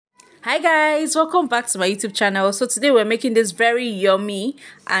Hi guys, welcome back to my YouTube channel. So today we're making this very yummy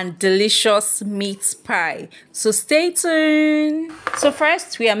and delicious meat pie, so stay tuned. So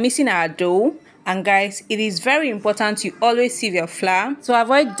first we are mixing our dough, and guys, it is very important you always sieve your flour to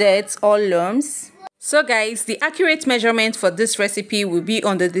avoid dirt or lumps. So guys, the accurate measurement for this recipe will be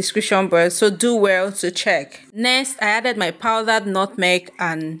on the description box, so do well to check. Next, I added my powdered nutmeg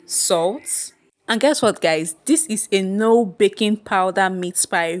and salt. And guess what guys, this is a no baking powder meat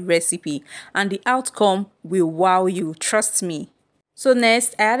pie recipe and the outcome will wow you, trust me. So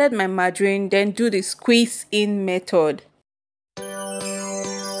next, I added my margarine, then do the squeeze in method.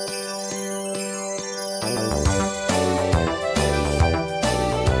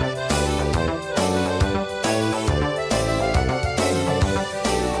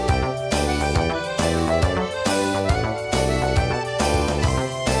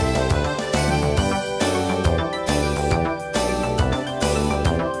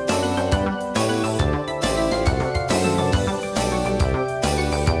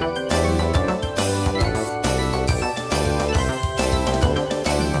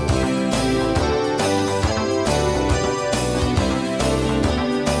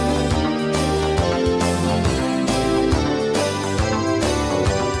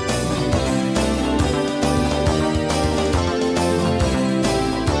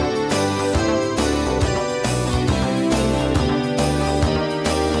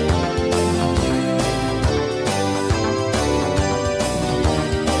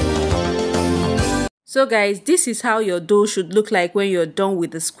 So guys, this is how your dough should look like when you're done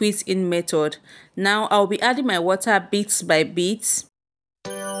with the squeeze in method. Now I'll be adding my water bit by bit.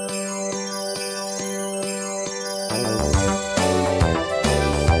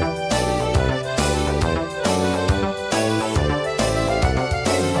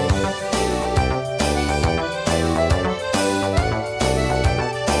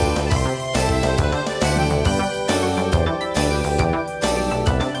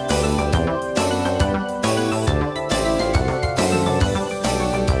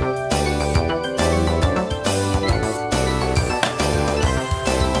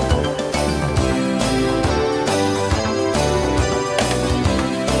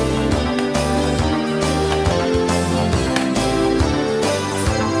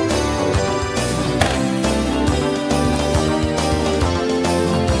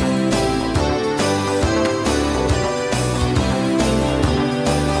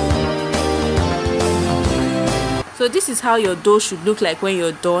 So this is how your dough should look like when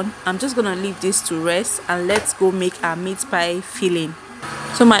you're done. I'm just gonna leave this to rest and let's go make our meat pie filling.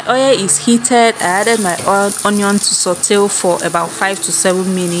 So my oil is heated. I added my onion to saute for about 5 to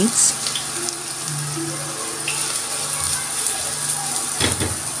 7 minutes.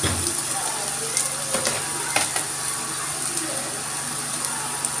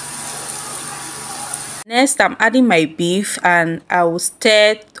 Next, I'm adding my beef and I will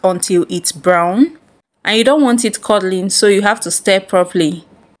stir until it's brown. And you don't want it curdling, so you have to stir properly.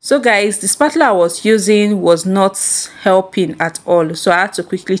 So guys, the spatula I was using was not helping at all, so I had to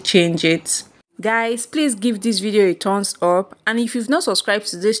quickly change it. Guys, please give this video a thumbs up, and if you've not subscribed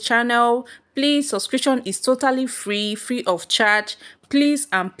to this channel, please, subscription is totally free of charge. Please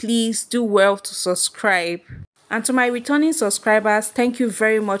and please do well to subscribe. And to my returning subscribers, thank you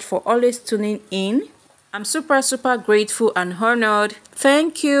very much for always tuning in. I'm super grateful and honored.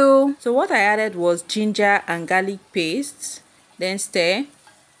 Thank you. So what I added was ginger and garlic paste, then stir.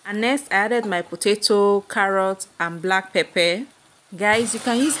 And next I added my potato, carrot and black pepper. Guys, you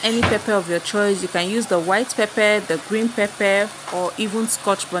can use any pepper of your choice. You can use the white pepper, the green pepper, or even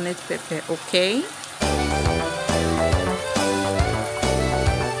Scotch bonnet pepper, okay?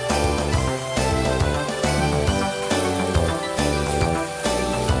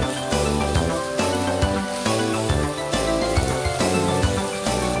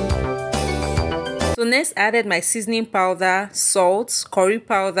 So next I added my seasoning powder, salt, curry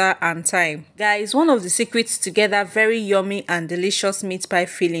powder and thyme. Guys, one of the secrets to get that very yummy and delicious meat pie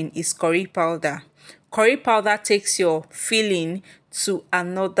filling is curry powder. Curry powder takes your filling to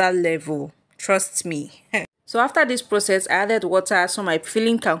another level, trust me. So after this process, I added water so my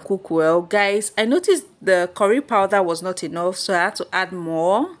filling can cook well. Guys, I noticed the curry powder was not enough, so I had to add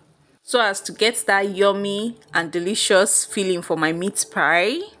more so as to get that yummy and delicious filling for my meat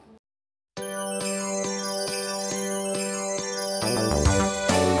pie.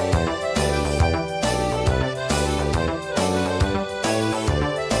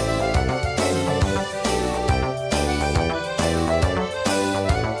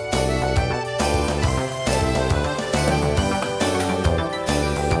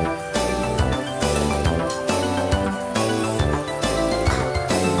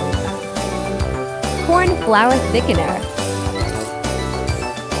 corn flour thickener.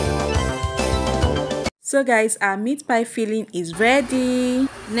 So guys, our meat pie filling is ready.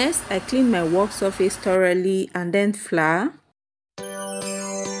 Next, I clean my work surface thoroughly and then flour.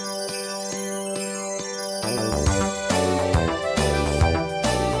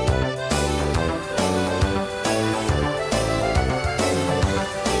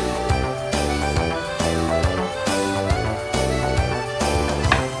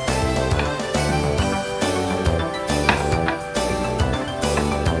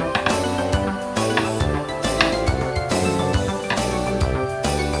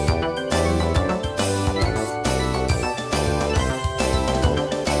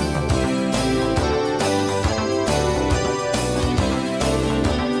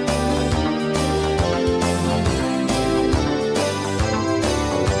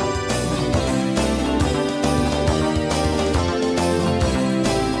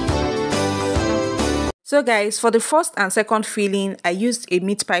 So guys, for the first and second filling, I used a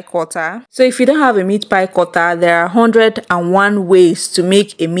meat pie cutter. So if you don't have a meat pie cutter, there are 101 ways to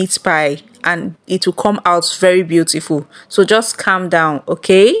make a meat pie and it will come out very beautiful. So just calm down,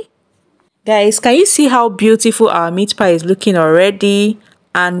 okay? Guys, can you see how beautiful our meat pie is looking already?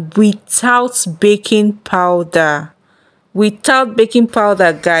 And without baking powder. Without baking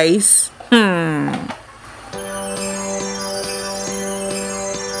powder, guys.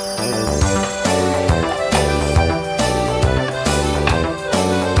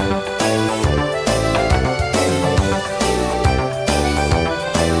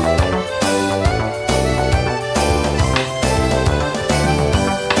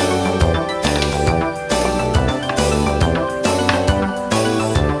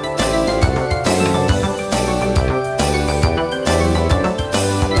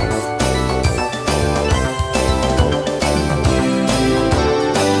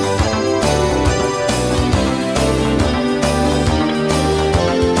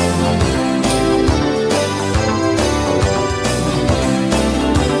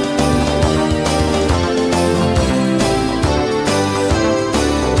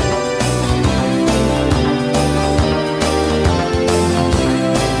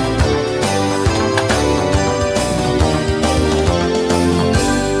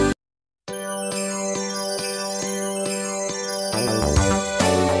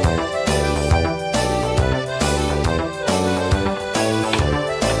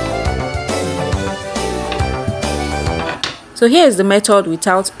 So here is the method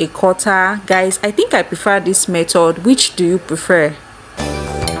without a cutter. Guys, I think I prefer this method. Which do you prefer?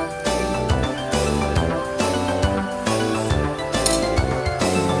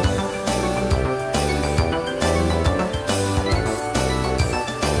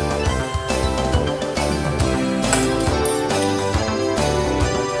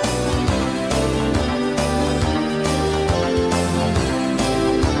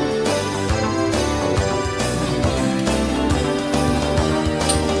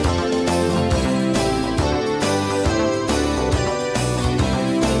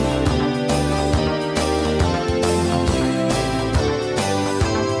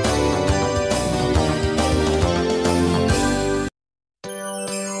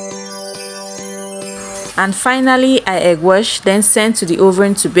 And finally, I egg wash, then send to the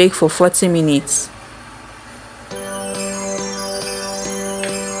oven to bake for 40 minutes.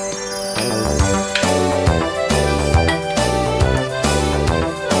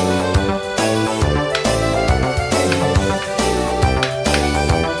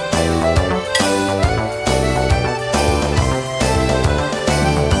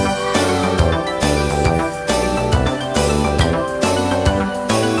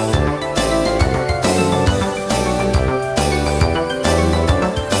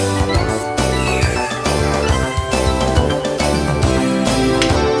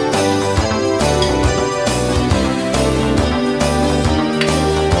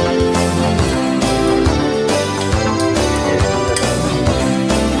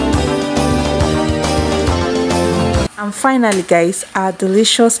 And finally guys, our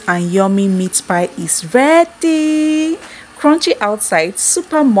delicious and yummy meat pie is ready. Crunchy outside,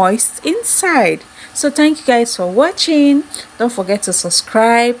 super moist inside. So thank you guys for watching. Don't forget to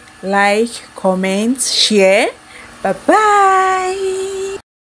subscribe, like, comment, share. Bye bye.